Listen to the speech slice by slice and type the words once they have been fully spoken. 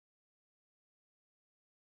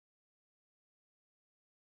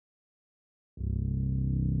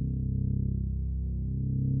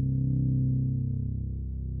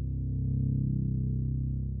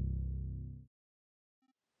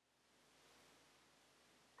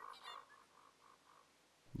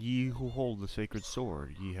Ye who hold the sacred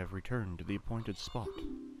sword, ye have returned to the appointed spot.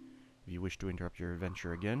 If you wish to interrupt your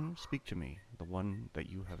adventure again, speak to me, the one that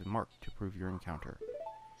you have marked to prove your encounter.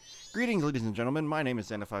 Greetings, ladies and gentlemen, my name is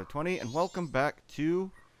Zelda520, and welcome back to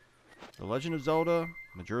The Legend of Zelda,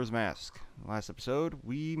 Majora's Mask. In the last episode,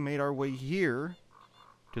 we made our way here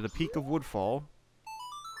to the peak of Woodfall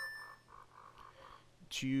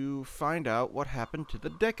to find out what happened to the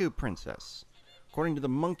Deku Princess. According to the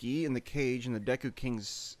monkey in the cage in the Deku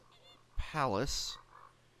King's palace,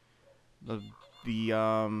 the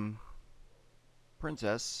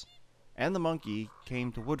princess and the monkey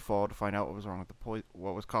came to Woodfall to find out what was wrong with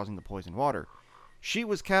what was causing the poison water. She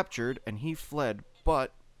was captured and he fled,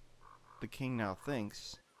 but the king now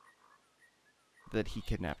thinks that he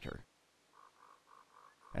kidnapped her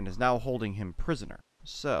and is now holding him prisoner.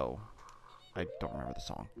 So, I don't remember the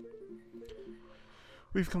song.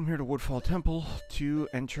 We've come here to Woodfall Temple to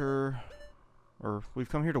we've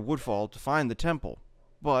come here to Woodfall to find the temple,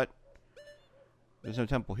 but there's no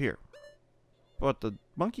temple here. But the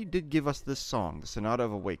monkey did give us this song, the Sonata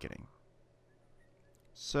of Awakening.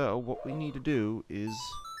 So, what we need to do is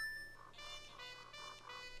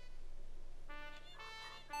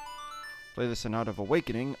play the Sonata of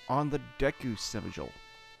Awakening on the Deku sigil.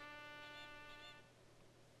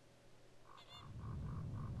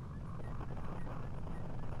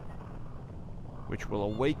 Which will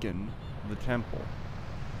awaken the temple.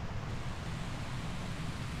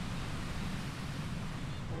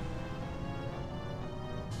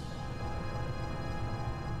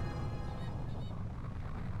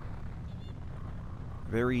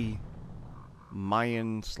 Very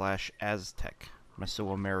Mayan/Aztec,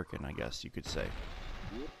 Mesoamerican, I guess you could say.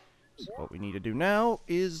 So what we need to do now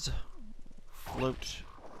is float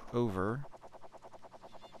over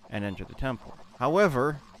and enter the temple.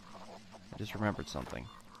 However, I just remembered something.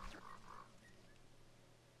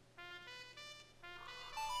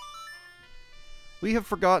 We have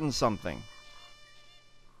forgotten something.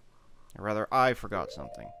 Or rather, I forgot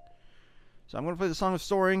something. So I'm going to play the Song of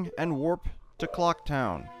Soaring and warp to Clock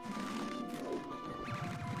Town.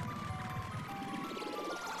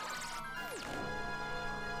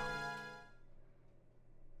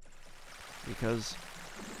 Because,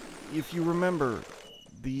 if you remember,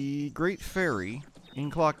 the Great Fairy in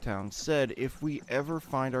Clocktown said if we ever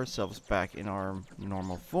find ourselves back in our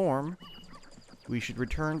normal form, we should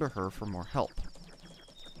return to her for more help.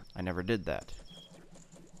 I never did that.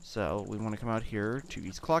 So, we want to come out here to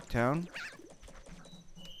East Clocktown,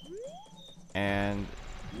 and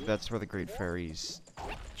that's where the Great Fairy's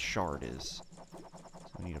shard is.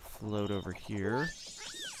 So we need to float over here,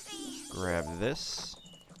 grab this,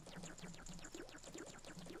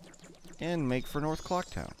 and make for North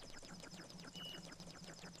Clocktown.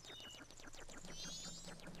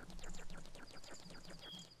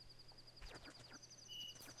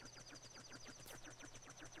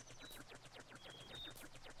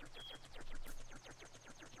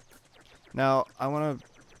 Now, I want to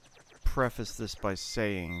preface this by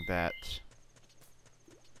saying that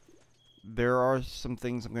there are some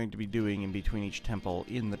things I'm going to be doing in between each temple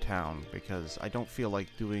in the town, because I don't feel like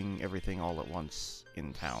doing everything all at once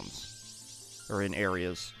in towns, or in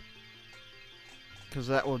areas, because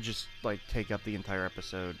that will just, like, take up the entire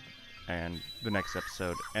episode, and the next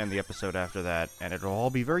episode, and the episode after that, and it'll all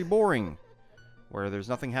be very boring, where there's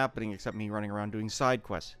nothing happening except me running around doing side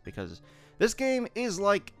quests, because this game is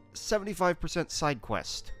like 75% side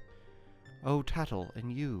quest. Oh, Tattle,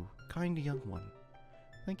 and you, kind young one,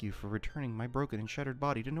 thank you for returning my broken and shattered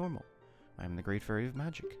body to normal. I am the Great Fairy of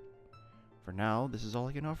Magic. For now, this is all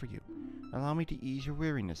I can offer you. Allow me to ease your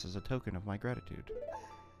weariness as a token of my gratitude.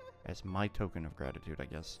 As my token of gratitude, I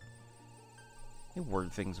guess. They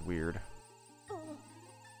word things weird.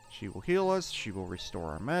 She will heal us, she will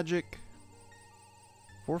restore our magic.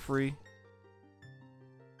 For free.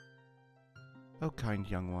 Oh, kind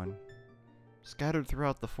young one. Scattered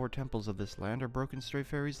throughout the 4 temples of this land are broken stray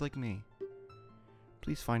fairies like me.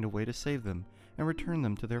 Please find a way to save them and return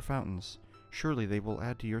them to their fountains. Surely they will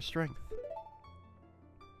add to your strength.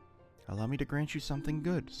 Allow me to grant you something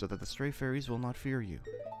good so that the stray fairies will not fear you.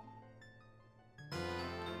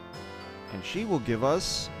 And she will give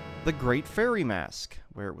us the Great Fairy Mask.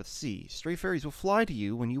 Wear it with C. Stray fairies will fly to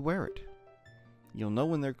you when you wear it. You'll know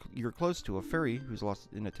when you're close to a fairy who's lost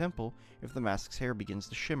in a temple if the mask's hair begins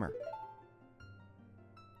to shimmer.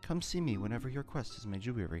 Come see me whenever your quest has made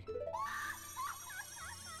you weary.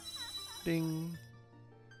 Ding!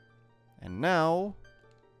 And now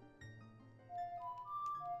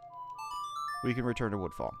we can return to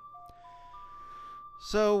Woodfall.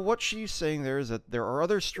 So what she's saying there is that there are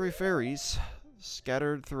other stray fairies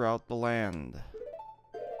scattered throughout the land.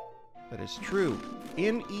 That is true.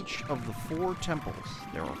 In each of the 4 temples,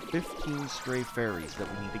 there are 15 stray fairies that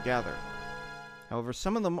we need to gather. However,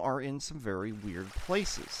 some of them are in some very weird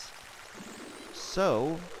places.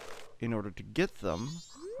 So, in order to get them,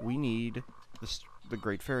 we need the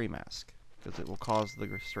Great Fairy Mask, because it will cause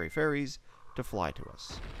the stray fairies to fly to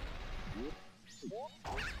us.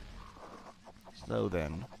 So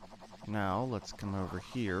then, now let's come over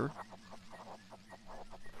here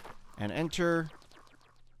and enter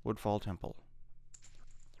Woodfall Temple.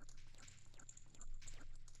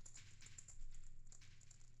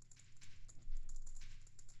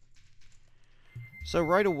 So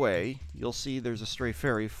right away, you'll see there's a stray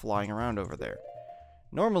fairy flying around over there.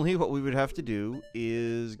 Normally, what we would have to do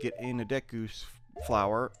is get in a Deku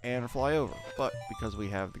flower and fly over. But because we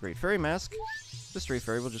have the Great Fairy Mask, the stray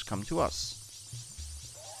fairy will just come to us.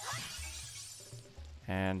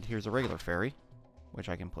 And here's a regular fairy, which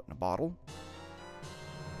I can put in a bottle.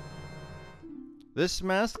 This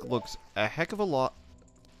mask looks a heck of a lot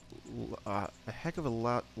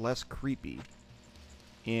less creepy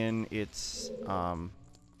in its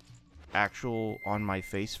actual on my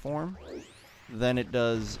face form than it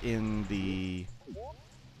does in the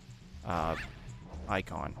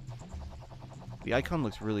icon. The icon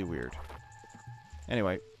looks really weird.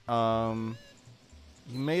 Anyway,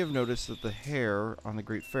 you may have noticed that the hair on the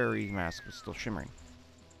Great Fairy Mask was still shimmering.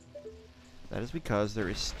 That is because there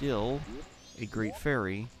is still a Great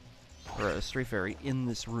Fairy, or a Stray Fairy, in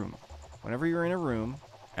this room. Whenever you're in a room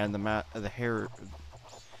and the hair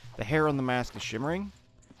on the mask is shimmering,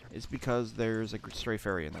 it's because there's a Stray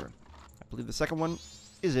Fairy in the room. I believe the second one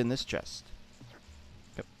is in this chest.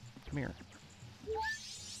 Yep, come here.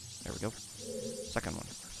 There we go. Second one.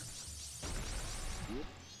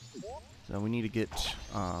 So we need to get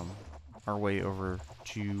our way over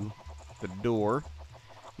to the door.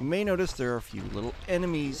 You may notice there are a few little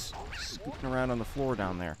enemies scooting around on the floor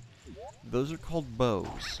down there. Those are called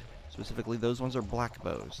bows. Specifically, those ones are black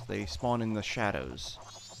bows. They spawn in the shadows,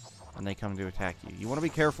 and they come to attack you. You want to be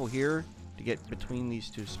careful here to get between these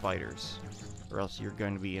 2 spiders, or else you're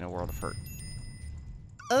going to be in a world of hurt.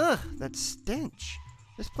 Ugh, that stench!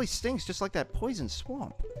 This place stinks just like that poison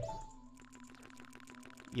swamp.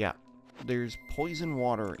 Yeah, there's poison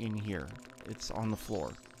water in here. It's on the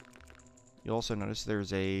floor. You'll also notice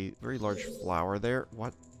there's a very large flower there.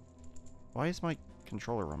 What? Why is my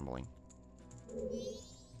controller rumbling?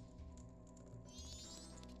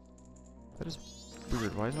 That is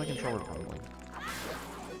weird. Why is my controller rumbling?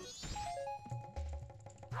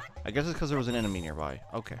 I guess it's because there was an enemy nearby.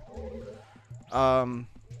 Okay. So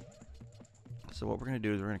what we're going to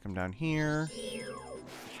do is we're going to come down here.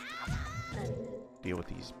 Deal with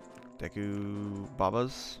these Deku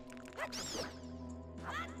Babas.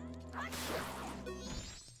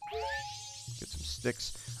 Get some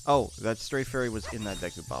sticks. Oh, that stray fairy was in that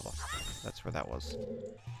Deku Baba. That's where that was.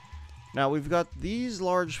 Now, we've got these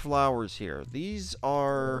large flowers here. These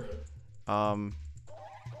are,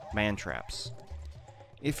 man traps.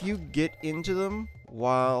 If you get into them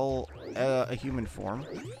while a human form,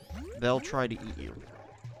 they'll try to eat you.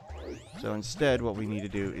 So instead, what we need to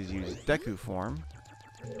do is use Deku form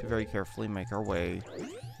to very carefully make our way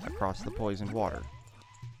across the poisoned water.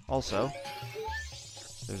 Also,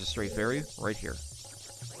 there's a stray fairy right here.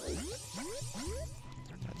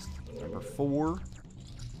 That's number 4.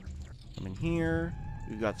 Come in here.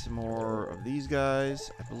 We've got some more of these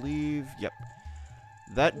guys, I believe. Yep.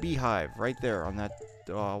 That beehive right there on that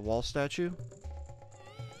wall statue.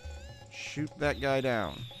 Shoot that guy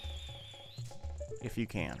down. If you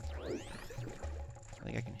can. I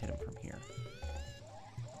think I can hit him from here.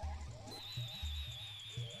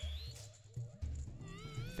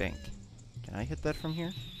 Can I hit that from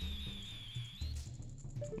here?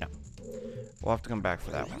 No. We'll have to come back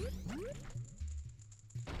for that one.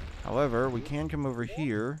 However, we can come over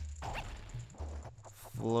here.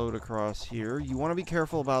 Float across here. You want to be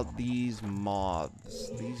careful about these moths.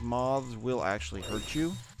 These moths will actually hurt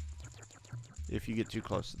you if you get too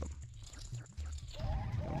close to them.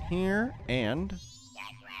 Down here, and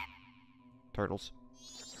turtles.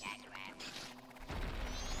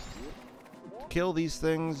 To kill these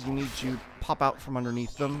things, you need to pop out from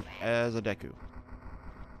underneath them as a Deku.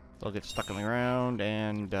 They'll get stuck in the ground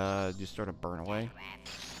and just sort of burn away.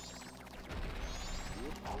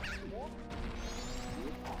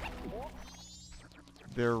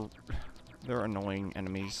 They're annoying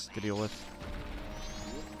enemies to deal with.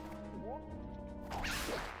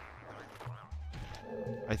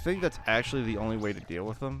 I think that's actually the only way to deal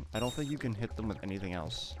with them. I don't think you can hit them with anything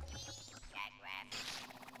else.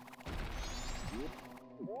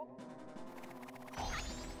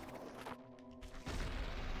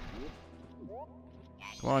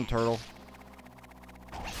 Come on, turtle.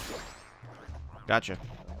 Gotcha.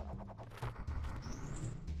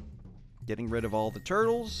 Getting rid of all the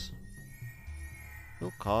turtles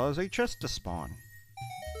will cause a chest to spawn.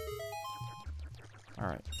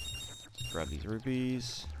 Alright. Grab these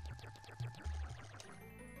rupees.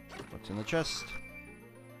 What's in the chest?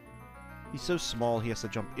 He's so small he has to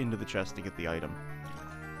jump into the chest to get the item.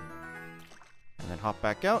 And then hop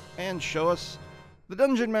back out and show us the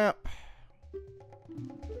dungeon map.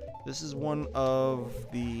 This is one of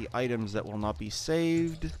the items that will not be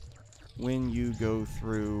saved when you go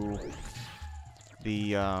through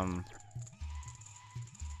the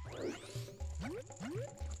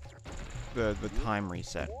time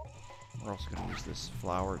reset. We're also going to use this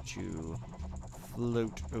flower to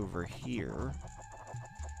float over here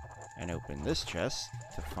and open this chest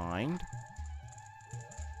to find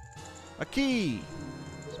a key!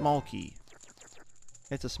 Small key.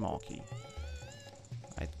 It's a small key.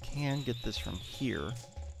 I can get this from here.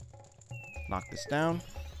 Knock this down.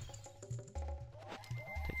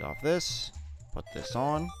 Take off this. Put this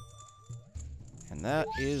on. And that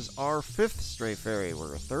is our 5th stray fairy.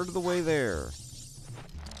 We're a third of the way there.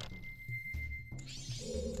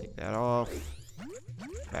 Take that off.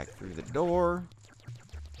 Back through the door.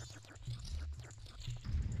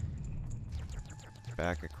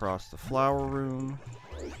 Back across the flower room.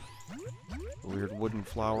 Weird wooden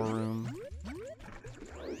flower room.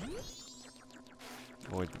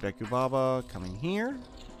 Avoid the Deku Baba. Coming here.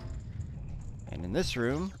 And in this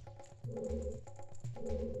room,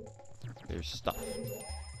 there's stuff.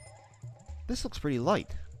 This looks pretty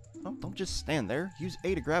light. Oh, don't just stand there. Use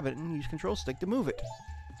A to grab it and use Control Stick to move it.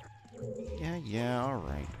 Yeah,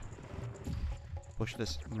 alright. Push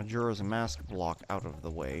this Majora's Mask block out of the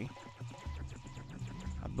way.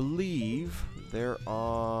 I believe there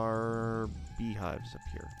are beehives up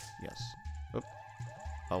here. Yes. Oop.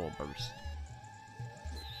 Bubble burst.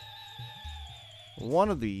 One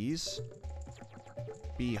of these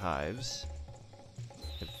beehives,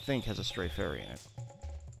 I think, has a stray fairy in it.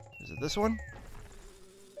 Is it this one?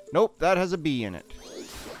 Nope, that has a bee in it.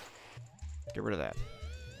 Get rid of that.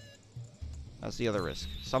 That's the other risk.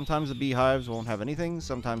 Sometimes the beehives won't have anything,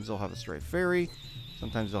 sometimes they'll have a stray fairy,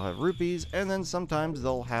 sometimes they'll have rupees, and then sometimes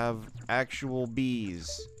they'll have actual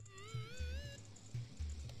bees.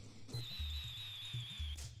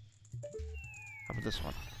 How about this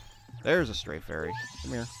one? There's a stray fairy.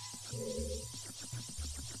 Come here.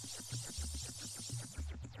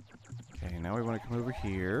 Okay, now we want to come over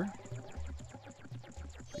here.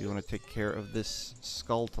 We want to take care of this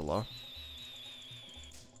Skulltula.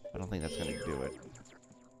 I don't think that's going to do it.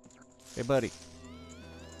 Hey, buddy.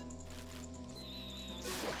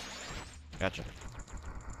 Gotcha.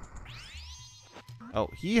 Oh,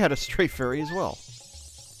 he had a stray fairy as well.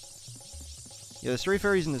 Yeah, the stray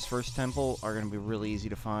fairies in this first temple are going to be really easy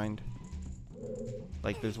to find.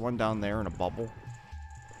 Like, there's one down there in a bubble.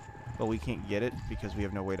 But we can't get it because we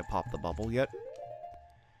have no way to pop the bubble yet.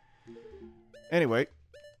 Anyway,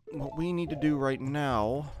 what we need to do right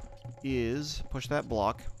now is push that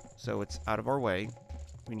block so it's out of our way.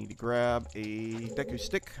 We need to grab a Deku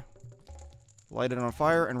Stick, light it on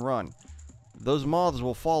fire, and run. Those moths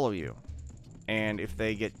will follow you. And if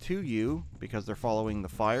they get to you, because they're following the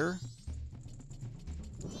fire,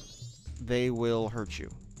 they will hurt you.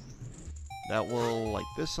 That will light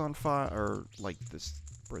this on fire, or light this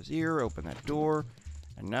brazier, open that door.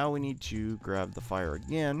 And now we need to grab the fire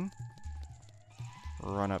again.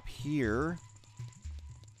 Run up here.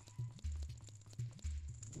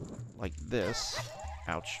 Like this.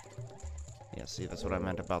 Ouch. Yeah, see, that's what I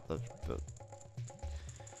meant about the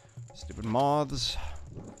stupid moths.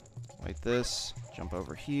 Like this. Jump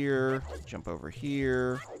over here. Jump over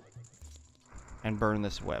here. And burn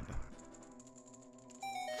this web.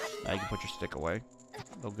 Now you can put your stick away.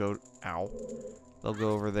 They'll go... Ow. They'll go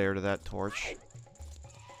over there to that torch.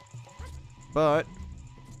 But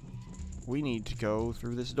we need to go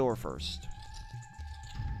through this door first.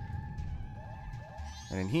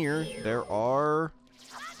 And in here, there are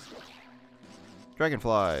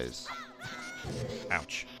dragonflies.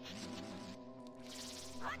 Ouch.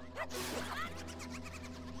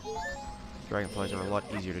 Dragonflies are a lot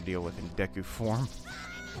easier to deal with in Deku form.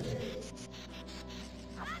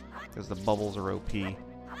 Because the bubbles are OP.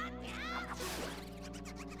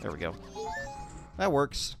 There we go. That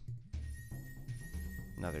works.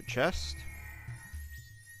 Another chest.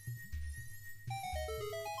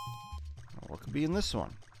 What could be in this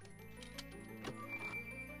one?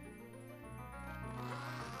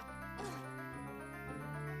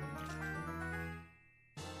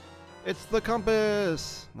 It's the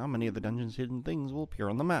compass! Not many of the dungeon's hidden things will appear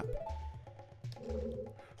on the map.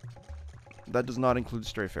 that does not include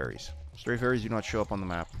stray fairies. Stray fairies do not show up on the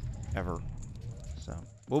map, ever. So,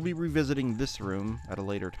 we'll be revisiting this room at a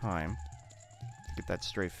later time to get that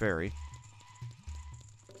stray fairy.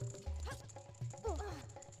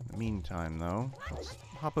 In the meantime, though, let's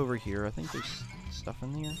hop over here. I think there's stuff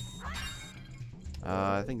in here.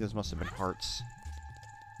 I think this must have been hearts.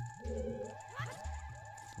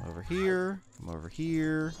 Come over here. Come over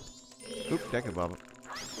here. Oop, Dekababa.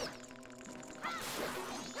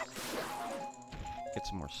 Get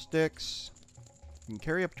some more sticks. You can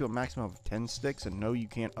carry up to a maximum of 10 sticks, and no, you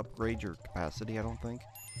can't upgrade your capacity, I don't think.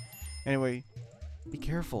 Anyway, be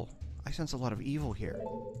careful. I sense a lot of evil here.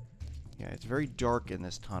 Yeah, it's very dark in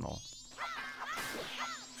this tunnel.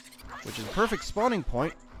 Which is a perfect spawning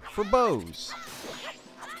point for bows.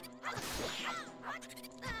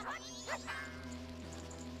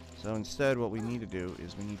 So instead, what we need to do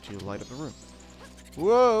is we need to light up the room.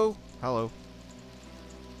 Whoa! Hello.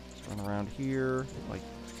 Let's run around here, light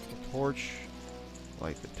the torch,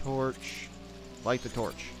 light the torch, light the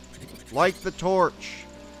torch, light the torch,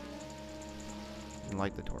 and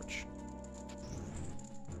light the torch.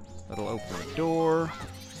 That'll open the door.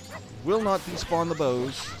 Will not despawn the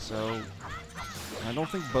bows, so I don't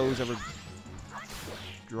think bows ever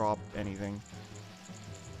drop anything.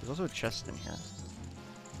 There's also a chest in here.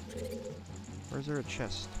 Where's there a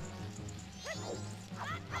chest?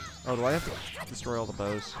 Oh, do I have to destroy all the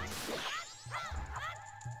bows?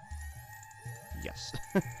 Yes.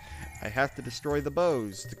 I have to destroy the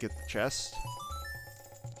bows to get the chest.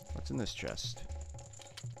 What's in this chest?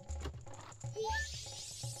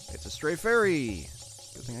 It's a stray fairy!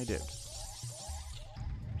 Good thing I did.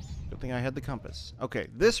 Good thing I had the compass. Okay,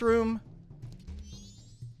 this room...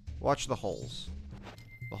 Watch the holes.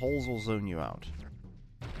 The holes will zone you out.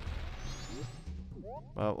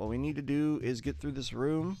 Well, what we need to do is get through this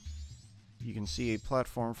room. You can see a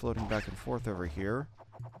platform floating back and forth over here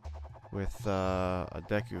with a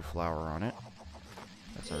Deku flower on it.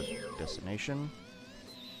 That's our destination.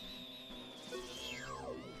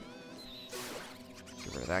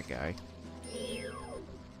 Get rid of that guy.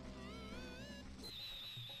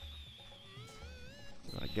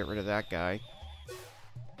 I'm gonna get rid of that guy.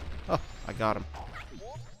 Oh, I got him.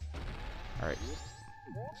 Alright.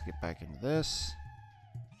 Let's get back into this.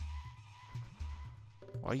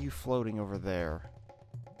 Why are you floating over there?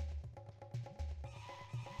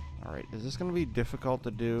 Alright, is this going to be difficult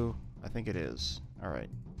to do? I think it is.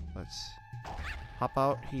 Alright, let's hop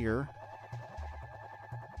out here.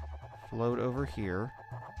 Float over here.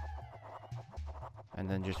 And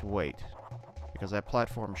then just wait. Because that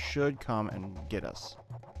platform should come and get us.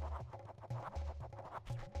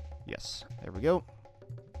 Yes, there we go.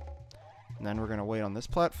 And then we're going to wait on this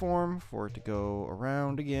platform for it to go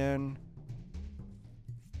around again.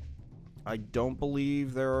 I don't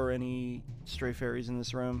believe there are any stray fairies in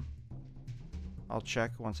this room. I'll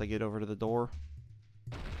check once I get over to the door.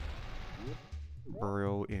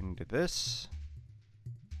 Burrow into this.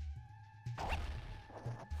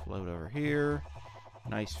 Float over here.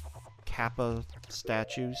 Nice Kappa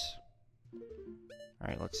statues.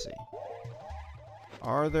 Alright, let's see.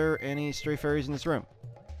 Are there any stray fairies in this room?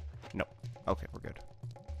 No. Okay, we're good.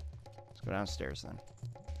 Let's go downstairs then.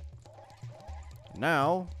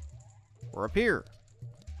 Now... we're up here.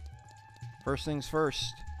 First things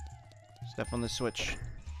first. Step on the switch.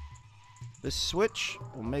 This switch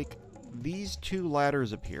will make these two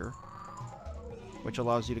ladders appear, which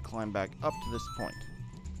allows you to climb back up to this point.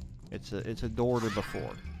 It's a door to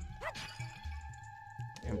before.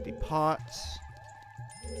 Empty pots.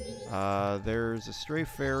 There's a stray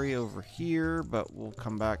fairy over here, but we'll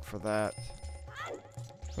come back for that.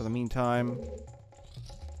 For the meantime,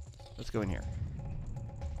 let's go in here.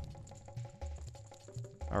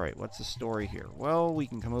 Alright, what's the story here? Well, we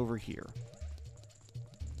can come over here.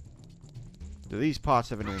 Do these pots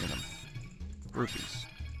have anything in them? Rupees.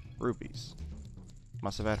 Rupees.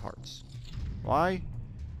 Must have had hearts. Why?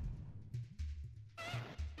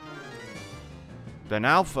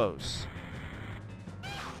 Denalphos.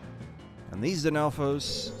 And these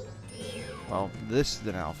Denalphos... well, this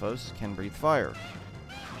Denalphos can breathe fire.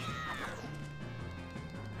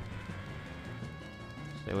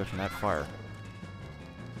 Stay away from that fire.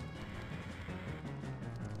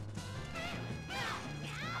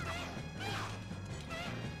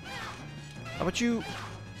 How about you...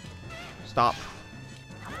 stop.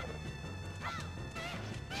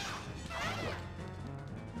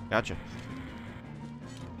 Gotcha.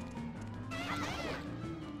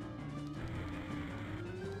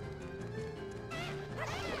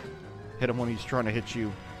 Hit him when he's trying to hit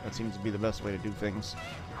you. That seems to be the best way to do things.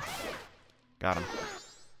 Got him.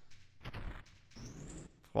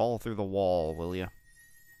 Fall through the wall, will ya?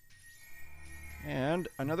 And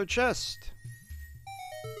another chest.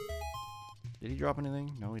 Did he drop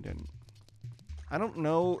anything? No, he didn't. I don't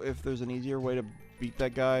know if there's an easier way to beat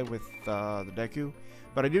that guy with the Deku,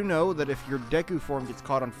 but I do know that if your Deku form gets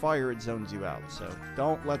caught on fire, it zones you out, so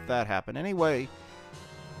don't let that happen. Anyway,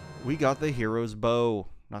 we got the hero's bow.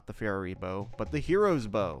 Not the fairy bow, but the hero's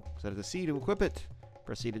bow. Set the C to equip it,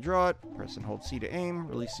 press C to draw it, press and hold C to aim,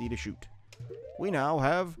 release C to shoot. We now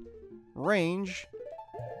have range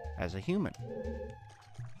as a human,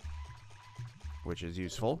 which is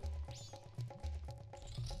useful.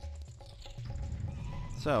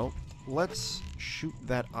 So, let's shoot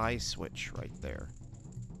that eye switch right there.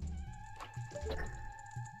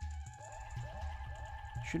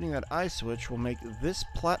 Shooting that eye switch will make this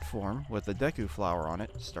platform with the Deku flower on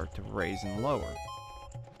it start to raise and lower.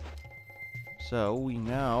 So, we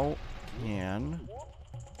now can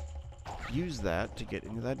use that to get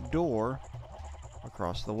into that door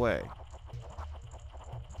across the way.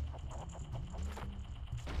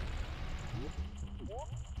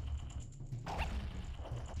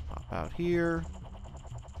 Pop out here,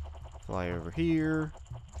 fly over here,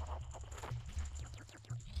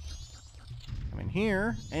 come in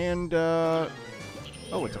here, and oh,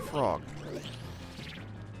 it's a frog.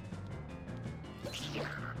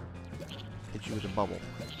 Hit you with a bubble.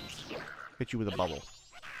 Hit you with a bubble.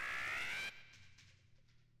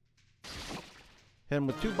 Hit him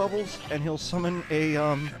with 2 bubbles, and he'll summon a,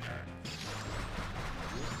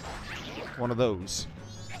 one of those.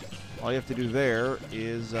 All you have to do there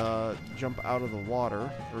is, jump out of the water,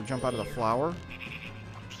 or jump out of the flower,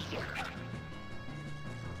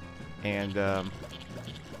 and,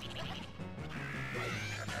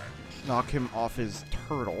 knock him off his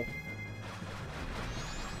turtle.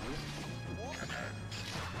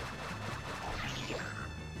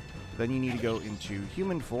 Then you need to go into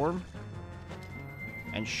human form,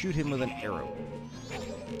 and shoot him with an arrow.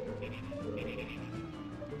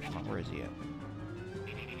 Come on, where is he at?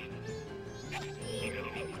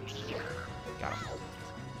 Got him.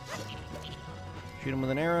 Shoot him with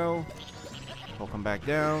an arrow. He'll come back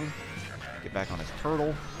down. Get back on his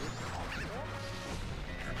turtle.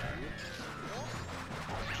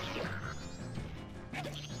 Grab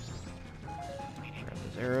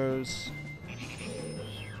those arrows.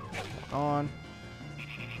 Walk on.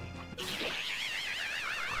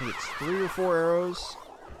 I think it's 3 or 4 arrows.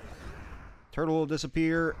 Turtle will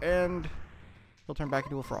disappear, and he'll turn back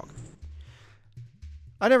into a frog.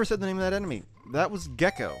 I never said the name of that enemy. That was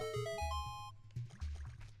Gecko.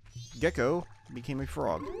 Gecko became a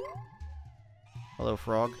frog. Hello,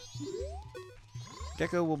 frog.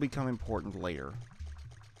 Gecko will become important later,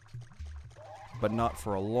 but not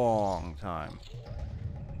for a long time.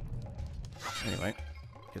 Anyway,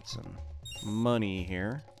 get some money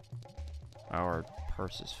here. Our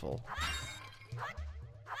purse is full.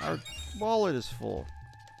 Our wallet is full.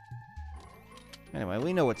 Anyway,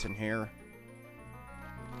 we know what's in here.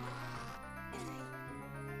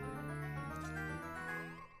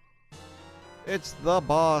 It's the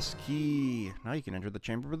boss key. Now you can enter the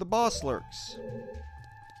chamber where the boss lurks.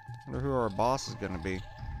 Wonder who our boss is gonna be.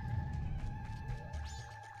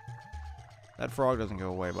 That frog doesn't go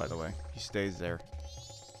away, by the way. He stays there.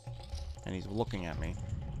 And he's looking at me.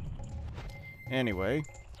 Anyway,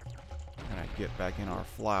 gonna get back in our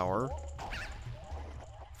flower.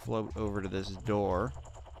 Float over to this door.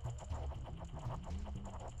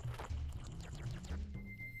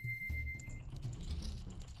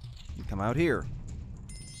 And come out here.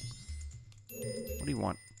 What do you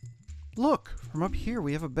want? Look! From up here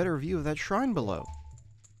we have a better view of that shrine below.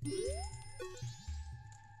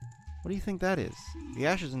 What do you think that is? The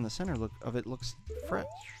ashes in the center looks fresh.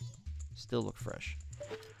 Still look fresh.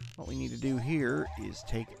 What we need to do here is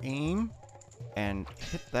take aim and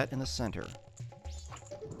hit that in the center.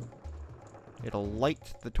 It'll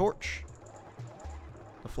light the torch.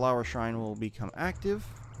 The flower shrine will become active,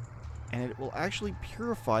 and it will actually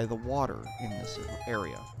purify the water in this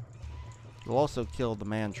area. It will also kill the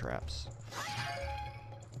man traps.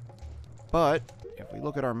 But if we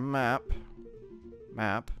look at our map,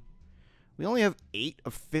 we only have 8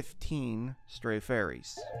 of 15 stray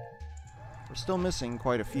fairies. We're still missing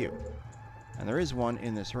quite a few. And there is one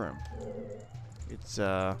in this room. It's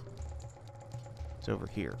over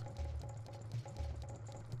here.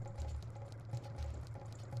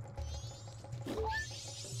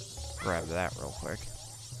 Grab that real quick.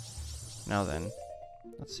 Now then,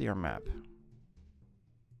 let's see our map.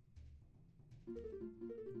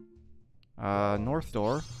 North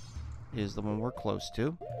door is the one we're close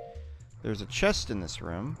to. There's a chest in this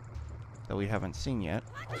room that we haven't seen yet.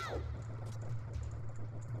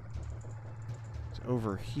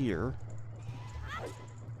 over here.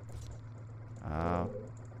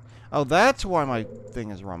 Oh, that's why my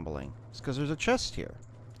thing is rumbling. It's because there's a chest here.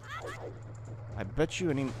 I bet you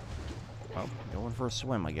any... Oh, going for a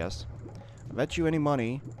swim, I guess. I bet you any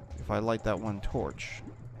money if I light that one torch.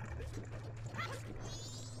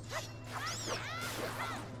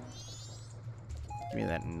 Give me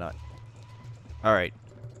that nut. Alright.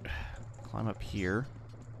 Climb up here.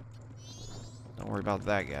 Don't worry about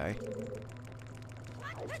that guy.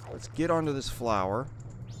 Let's get onto this flower.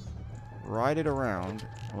 Ride it around.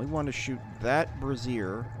 And we want to shoot that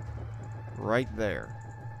brazier right there.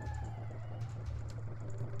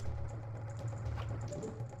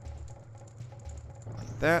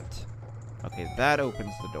 Like that. Okay, that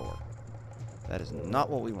opens the door. That is not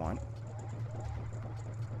what we want.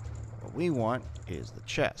 What we want is the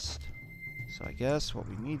chest. So I guess what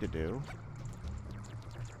we need to do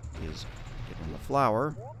is get in the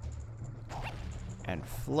flower and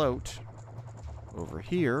float over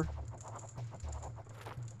here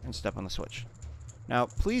and step on the switch. Now,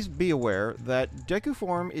 please be aware that Deku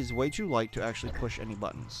form is way too light to actually push any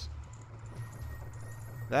buttons.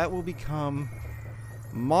 That will become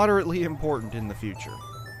moderately important in the future.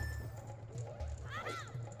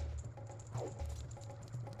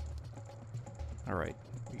 Alright,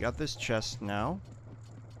 we got this chest now.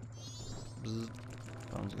 Bzz,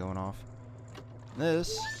 phone's going off.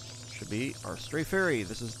 This should be our stray fairy.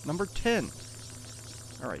 This is number 10.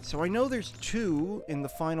 Alright, so I know there's 2 in the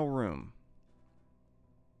final room.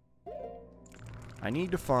 I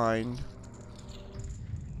need to find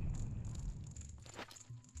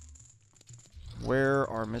where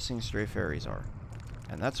our missing stray fairies are.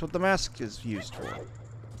 And that's what the mask is used for.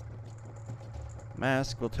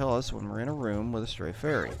 Mask will tell us when we're in a room with a stray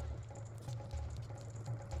fairy.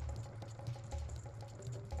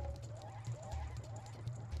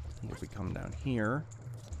 If we come down here,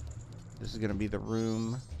 this is going to be the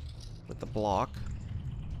room with the block.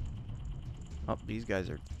 Oh, these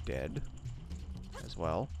guys are dead as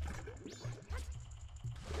well.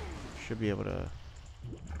 Should be able to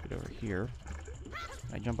get over here.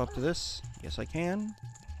 Can I jump up to this? Yes, I can.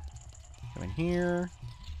 Come in here.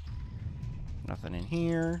 Nothing in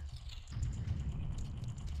here.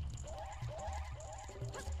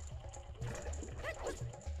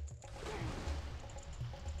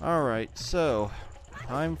 Alright, so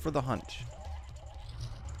time for the hunt.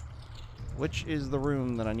 Which is the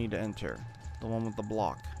room that I need to enter? The one with the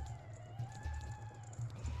block.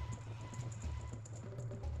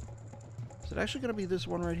 Is it actually going to be this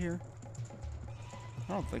one right here?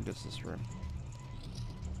 I don't think it's this room.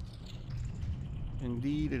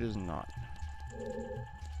 Indeed, it is not.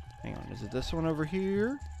 Hang on, is it this one over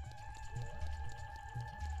here?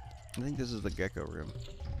 I think this is the gecko room.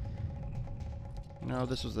 No,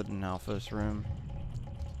 this was the Denalphos room.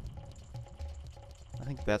 I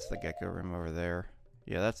think that's the gecko room over there.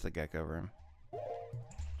 Yeah, that's the gecko room.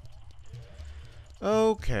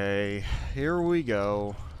 Okay, here we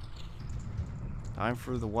go. Time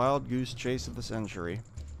for the wild goose chase of the century.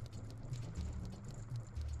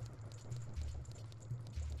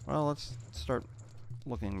 Well, let's start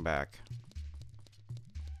looking back.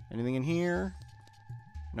 Anything in here?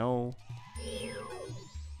 No.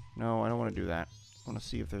 No, I don't want to do that. I want to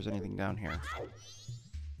see if there's anything down here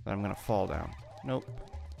that I'm going to fall down. Nope.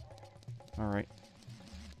 Alright.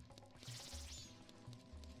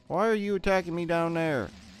 Why are you attacking me down there?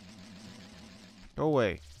 Go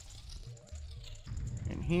away.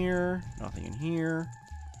 In here. Nothing in here.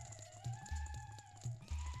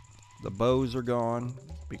 The bows are gone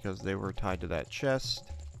because they were tied to that chest.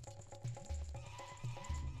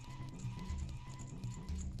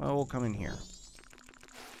 Well, we'll come in here.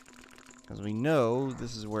 Because we know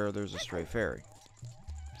this is where there's a stray fairy.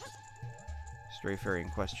 Stray fairy in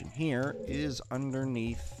question here is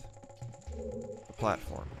underneath the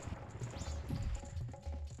platform.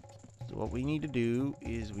 So what we need to do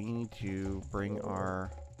is we need to bring our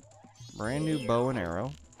brand new bow and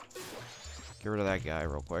arrow. Get rid of that guy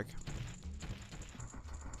real quick.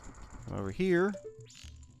 Come over here.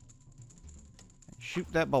 And shoot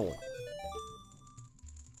that bubble.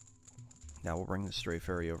 Now we'll bring the stray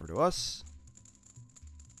fairy over to us.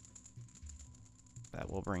 That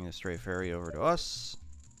will bring the stray fairy over to us.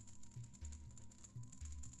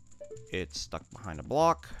 It's stuck behind a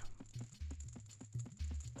block.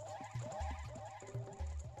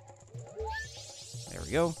 There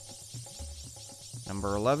we go.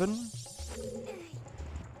 Number 11.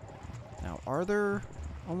 Now, are there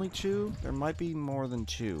only 2? There might be more than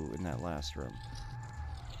 2 in that last room.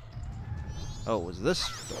 Oh, it was this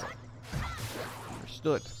door.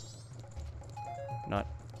 Understood. Nut.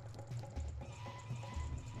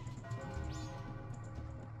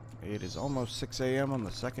 It is almost 6 a.m. on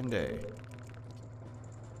the second day.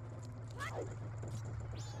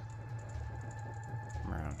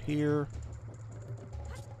 Around here.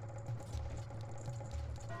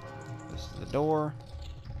 This is the door.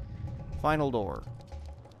 Final door.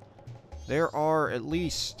 There are at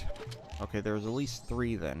least... Okay, there's at least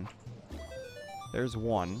 3 then. There's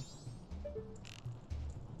 1.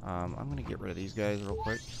 I'm gonna get rid of these guys real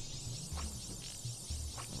quick.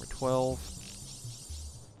 Number 12.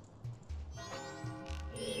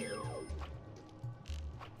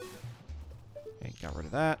 Okay, got rid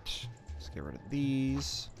of that. Let's get rid of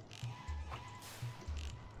these.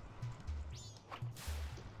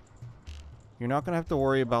 You're not gonna have to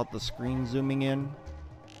worry about the screen zooming in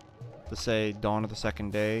to say dawn of the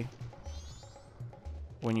second day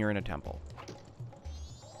when you're in a temple.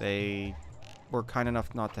 They were kind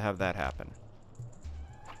enough not to have that happen.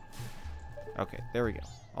 Okay, there we go.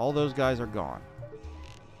 All those guys are gone.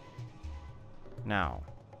 Now,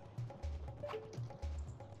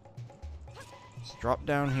 let's drop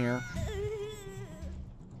down here.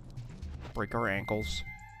 Break our ankles.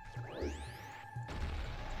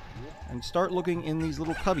 And start looking in these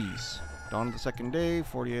little cubbies. Dawn of the second day,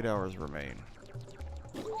 48 hours remain.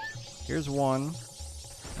 Here's one.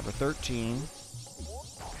 Number 13.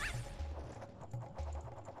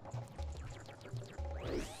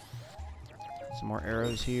 Some more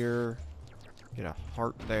arrows here. Get a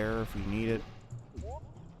heart there if we need it.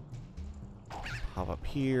 Hop up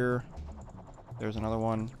here. There's another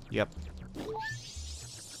one. Yep.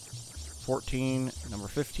 14. Number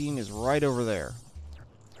 15 is right over there.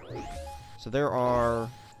 So there are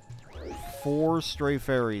 4 stray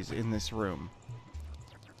fairies in this room.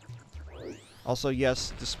 Also,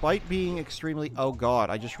 yes, despite being extremely... Oh god,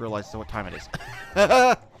 I just realized what time it is.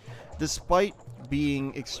 Despite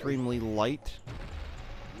being extremely light,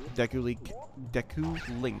 Deku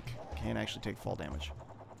Link can actually take fall damage.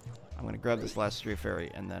 I'm going to grab this last stray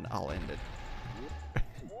fairy and then I'll end it.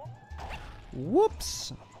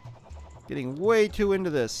 Whoops! Getting way too into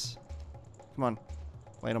this. Come on.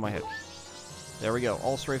 Land on my head. There we go.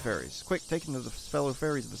 All stray fairies. Quick, take them to the fellow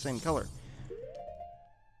fairies of the same color.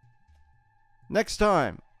 Next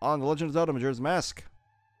time on The Legend of Zelda Majora's Mask,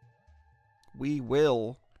 we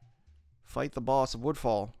will fight the boss of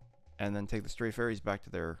Woodfall and then take the stray fairies back to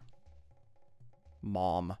their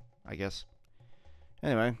mom, I guess.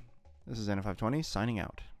 Anyway, this is N520 signing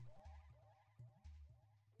out.